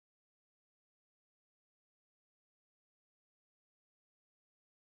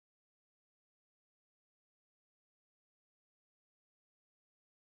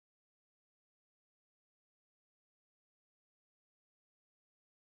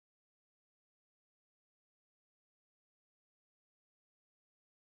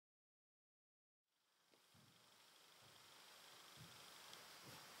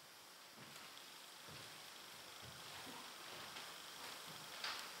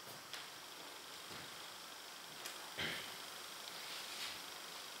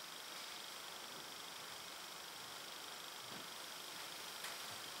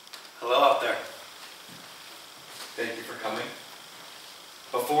Hello out there. Thank you for coming.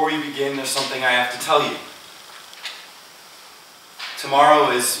 Before we begin, there's something I have to tell you.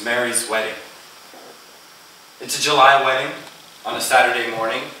 Tomorrow is Mary's wedding. It's a July wedding on a Saturday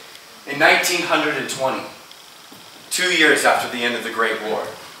morning in 1920, 2 years after the end of the Great War,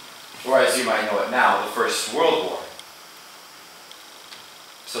 or as you might know it now, the First World War.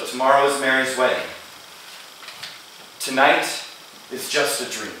 So tomorrow is Mary's wedding. Tonight is just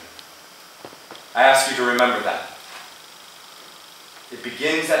a dream. I ask you to remember that. It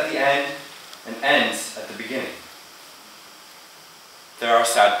begins at the end and ends at the beginning. There are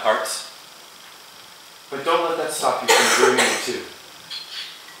sad parts, but don't let that stop you from dreaming it too.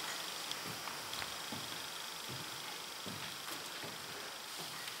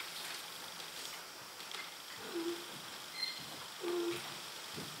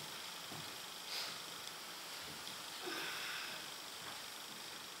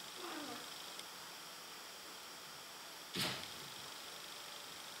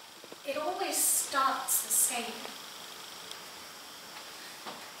 It always starts the same.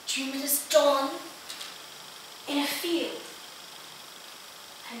 Dream it is dawn in a field.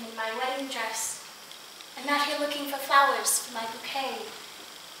 I'm in my wedding dress. I'm out here looking for flowers for my bouquet.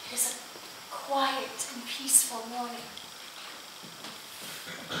 It is a quiet and peaceful morning.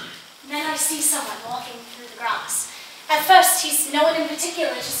 And then I see someone walking through the grass. At first, he's no one in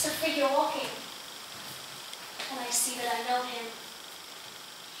particular, just a figure walking. And I see that I know him.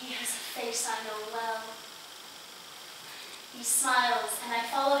 He has a face I know well. He smiles, and I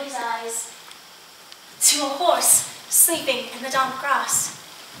follow his eyes to a horse sleeping in the damp grass.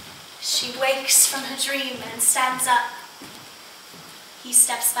 She wakes from her dream and stands up. He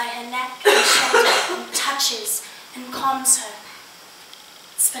steps by her neck and shoulder and touches and calms her.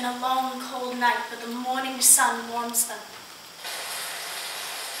 It's been a long, cold night, but the morning sun warms them.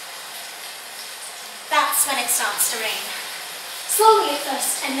 That's when it starts to rain. Slowly at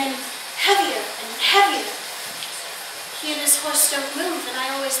first, and then heavier and heavier. He and his horse don't move, and I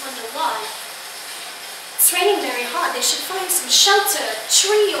always wonder why. It's raining very hard. They should find some shelter, a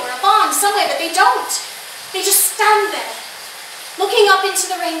tree or a barn somewhere, but they don't. They just stand there, looking up into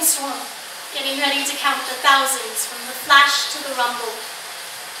the rainstorm, getting ready to count the thousands from the flash to the rumble.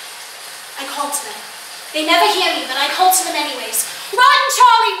 I call to them. They never hear me, but I call to them anyways. Run,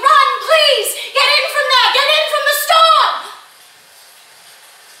 Charlie, run, please! Get in from there! Get in from the storm!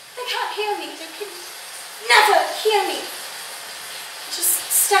 They can't hear me. They can never hear me. They just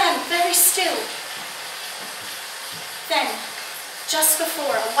stand very still. Then, just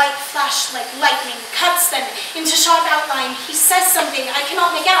before a white flash like lightning cuts them into sharp outline, he says something I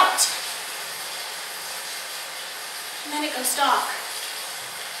cannot make out. And then it goes dark.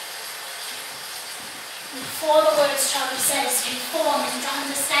 And before the words Charlie says can form into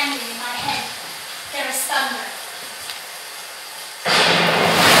understanding in my head, there is thunder.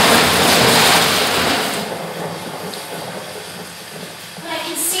 When I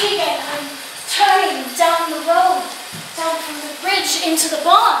can see again, I'm turning down the road, down from the bridge into the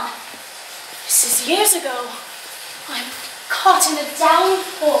barn. This is years ago. I'm caught in a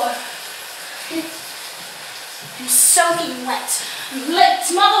downpour. I'm soaking wet. I'm late.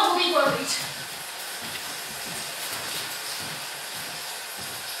 Mother will be worried.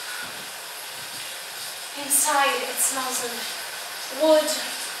 Inside, it smells of wood,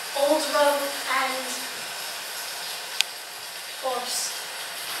 old rope, and horse.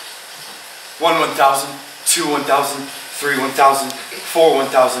 1 1,000, 2 1,000, 3 1,000, 4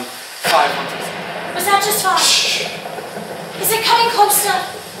 1,000, 5 1,000. Was that just 5? Shh. Is it coming closer?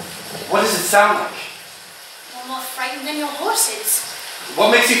 What does it sound like? You're more frightened than your horse is.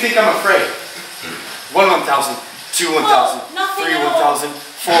 What makes you think I'm afraid? 1 1,000, 2 1,000, Oh, nothing 3 at all. 1,000,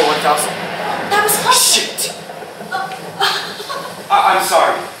 4 1,000. That was closer. Shit! I'm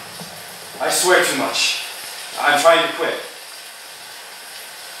sorry. I swear too much. I'm trying to quit.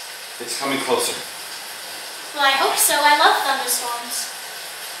 It's coming closer. Well, I hope so. I love thunderstorms.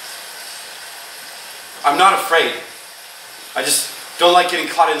 I'm not afraid. I just don't like getting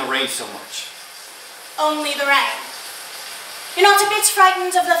caught in the rain so much. Only the rain. You're not a bit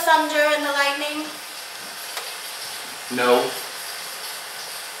frightened of the thunder and the lightning? No.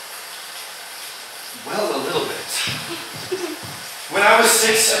 Well, a little bit. When I was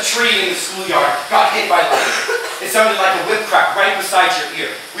 6, a tree in the schoolyard got hit by lightning. It sounded like a whip crack right beside your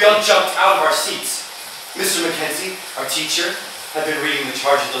ear. We all jumped out of our seats. Mr. Mackenzie, our teacher, had been reading the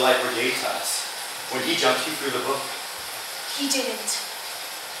Charge of the Light Brigade to us. When he jumped, he threw the book. He didn't.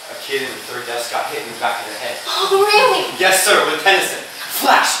 A kid in the third desk got hit in the back of the head. Oh, really? Yes, sir, with Tennyson.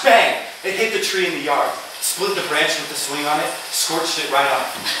 Flash, bang! It hit the tree in the yard. Split the branch with the swing on it, scorched it right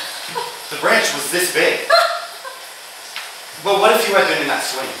off. The branch was this big. But what if you had been in that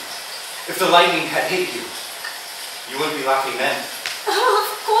swing? If the lightning had hit you, you wouldn't be laughing then. Oh, of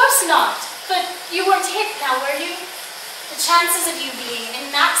course not. But you weren't hit now, were you? The chances of you being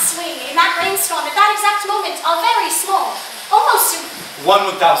in that swing, in that rainstorm, at that exact moment are very small. Almost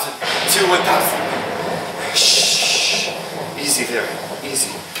 1 1,000, 2 1,000. Shh. Easy there,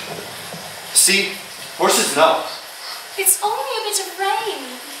 easy. See, horses know. It's only a bit of rain.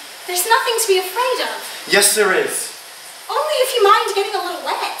 There's nothing to be afraid of. Yes, there is. Only if you mind getting a little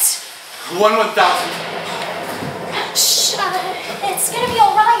wet. 1 1,000. Shh, it's gonna be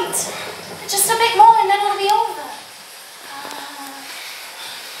all right. Just a bit more and then it'll be over.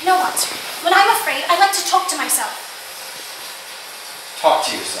 You know what? When I'm afraid, I like to talk to myself. Talk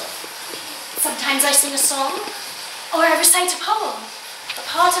to yourself. Sometimes I sing a song, or I recite a poem, a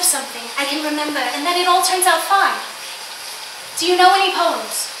part of something I can remember, and then it all turns out fine. Do you know any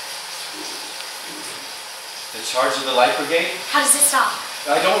poems? The Charge of the Light Brigade? How does it start?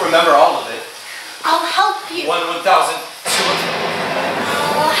 I don't remember all of it. I'll help you. 1 1,000, 2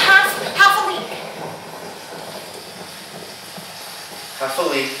 half a leap. half a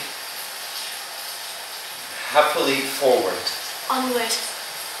leap. Half a leap forward. Onward.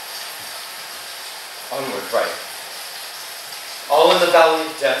 Onward, right. All in the valley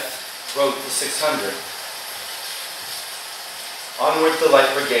of death rode the 600. Onward the Light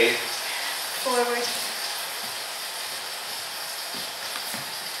Brigade. Forward.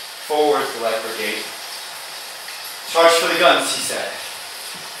 Forward the Light Brigade. Charge for the guns, he said.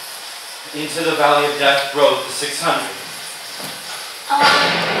 Into the valley of death rode the 600.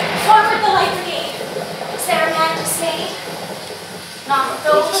 Forward the Light Brigade. Is there a man dismayed? Not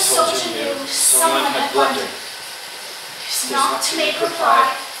though the soldier knew someone had blundered. There's not to make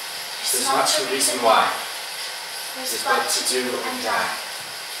reply. There's not to reason why. There's but to do and die.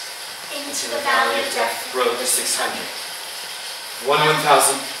 Into the valley of death rode the 600. 1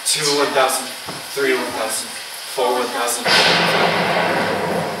 1,000, 2 1,000, 3 1,000, 4 1,000.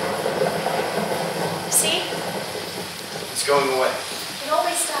 See? It's going away. It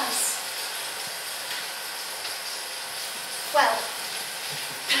always does. Well.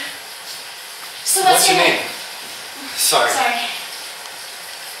 So what's your name? Sorry.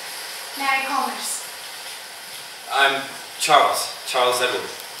 Mary Palmer's. I'm Charles. Charles Edward.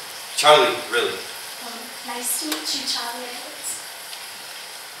 Charlie, really. Well, nice to meet you, Charlie Edwards.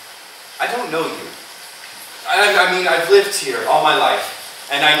 I don't know you. I mean, I've lived here all my life,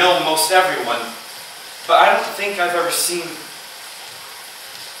 and I know most everyone, but I don't think I've ever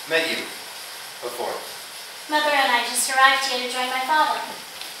met you before. Mother and I just arrived here to join my father.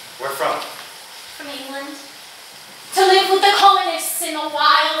 Where from? From England. To live with the colonists in the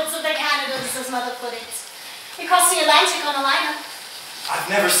wilds of the Canadas, as Mother put it. We crossed the Atlantic on a liner. I've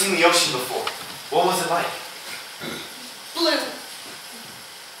never seen the ocean before. What was it like? Blue.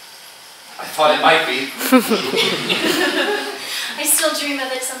 I thought it might be. I still dream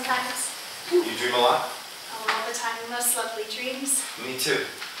of it sometimes. You dream a lot? Oh, all the time. Most lovely dreams. Me too.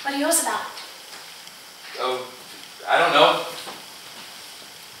 What are yours about? Oh, I don't know.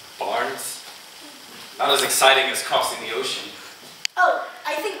 Barns. Not as exciting as crossing the ocean. Oh,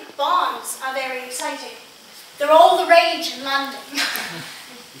 I think bonds are very exciting. They're all the rage in London.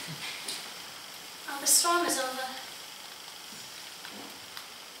 Oh, the storm is over.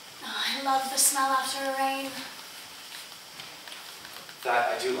 Oh, I love the smell after a rain.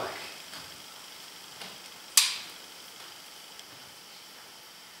 That I do like.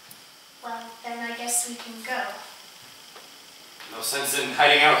 Well, then I guess we can go. No sense in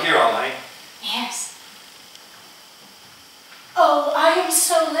hiding out here all night. Yes. Oh, I am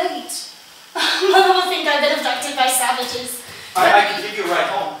so late. Mother will think I've been abducted by savages. I can give you a ride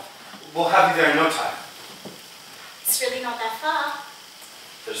home. We'll have you there in no time. It's really not that far.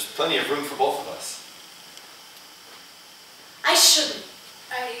 There's plenty of room for both of us. I shouldn't.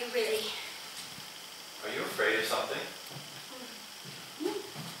 Really. Are you afraid of something?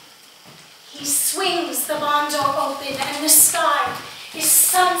 He swings the barn door open, and the sky is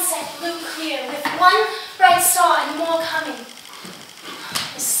sunset blue clear, with one bright star and more coming.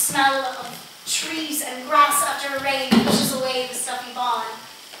 The smell of trees and grass after a rain pushes away the stuffy barn.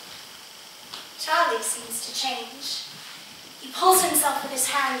 Charlie seems to change. He pulls himself with his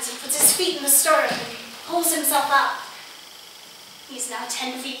hands and puts his feet in the stirrup and pulls himself up. He's now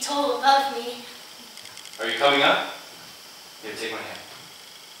 10 feet tall above me. Are you coming up? Here, take my hand.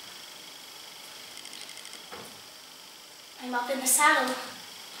 I'm up in the saddle.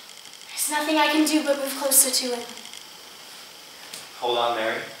 There's nothing I can do but move closer to him. Hold on,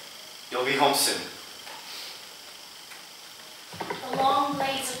 Mary. You'll be home soon. The long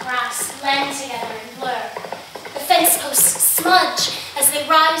blades of grass grass blend together and blur. The fence posts smudge as they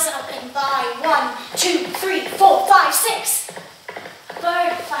rise up and by. 1, 2, 3, 4, 5, 6. A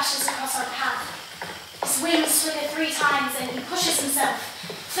bird flashes across our path. His wings flicker 3 times and he pushes himself.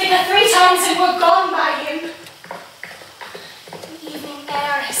 Flicker 3 times and we're gone by him. The evening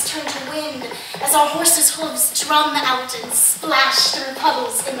air has turned to wind as our horses' hooves drum out and splash through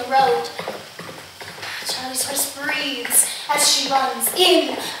puddles in the road. Charlie's horse breathes as she runs.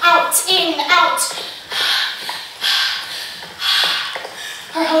 In, out, in, out.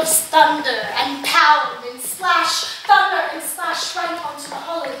 Her hooves thunder and pound and splash, thunder and splash right onto the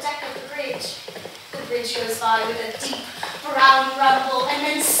hollow deck of the bridge. The bridge goes by with a deep brown rumble and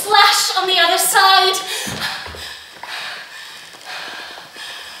then splash on the other side.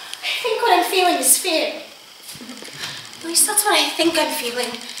 I think what I'm feeling is fear. At least that's what I think I'm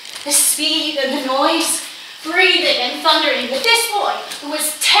feeling. The speed and the noise, breathing and thundering with this boy who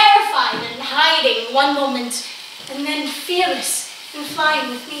was terrified and hiding one moment and then fearless and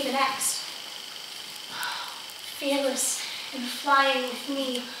flying with me the next. Fearless and flying with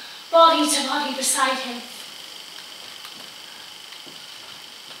me, body to body beside him.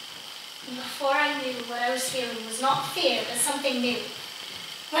 And before I knew what I was feeling was not fear, but something new.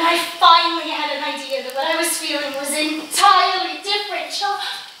 When I finally had an idea that what I was feeling was entirely different,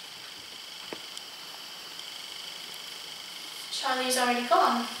 Charlie's already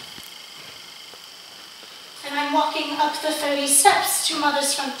gone. And I'm walking up the 30 steps to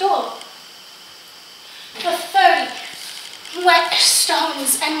Mother's front door. The 30 wet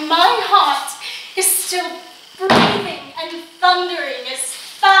stones, and my heart is still breathing and thundering as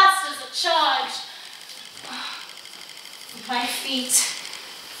fast as a charge. My feet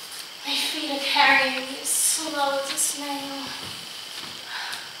are carrying me as slow as a snail.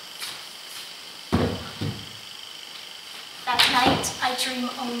 That night, I dream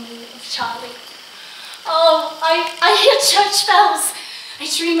only of Charlie. Oh, I hear church bells. I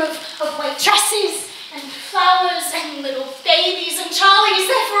dream of white dresses and flowers and little babies, and Charlie is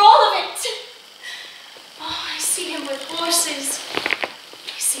there for all of it. Oh, I see him with horses.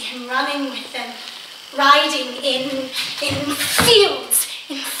 I see him running with them, riding in fields,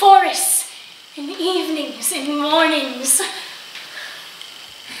 in forests, in evenings, in mornings.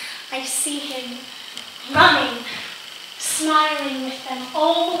 I see him running, smiling with them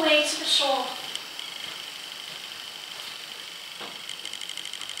all the way to the shore.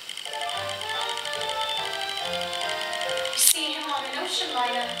 I see him on an ocean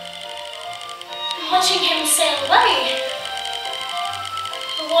liner. I'm watching him sail away.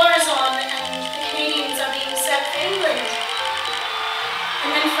 The war is on and the Canadians are being set for England.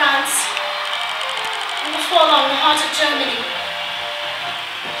 And then France. And before long, the heart of Germany.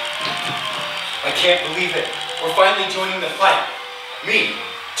 I can't believe it. We're finally joining the fight. Me,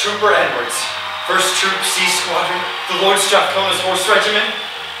 Trooper Edwards, 1st Troop C Squadron, the Lord Strathcona's Horse Regiment.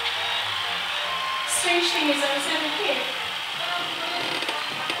 Strange thing is, I was never here.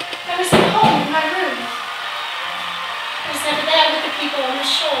 I was at home in my room. I was never there with the people on the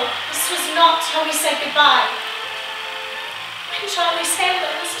shore. This was not how we said goodbye. When Charlie sailed,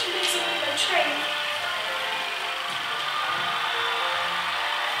 I was too busy with my train.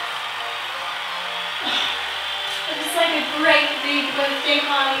 It was like a great big birthday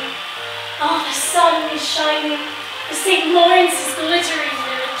party. Oh, the sun is shining. The St. Lawrence is glittering.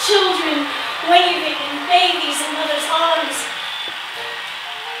 There are children waving and babies in mother's arms.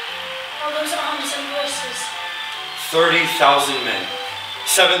 All those arms and voices. 30,000 men,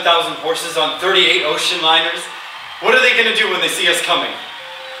 7,000 horses on 38 ocean liners. What are they going to do when they see us coming?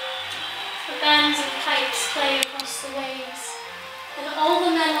 The bands and pipes play across the waves, and all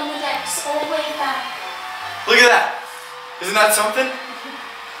the men on the decks all wave back. Look at that! Isn't that something?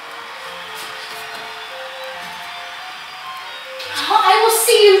 I will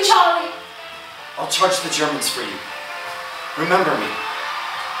see you, Charlie. I'll charge the Germans for you. Remember me.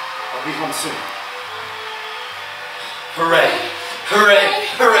 I'll be home soon. Hooray! Hooray!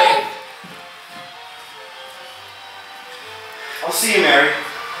 Hooray! I'll see you, Mary.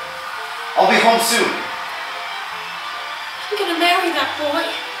 I'll be home soon. I'm gonna marry that boy.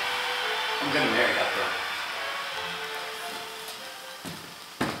 I'm gonna marry that girl.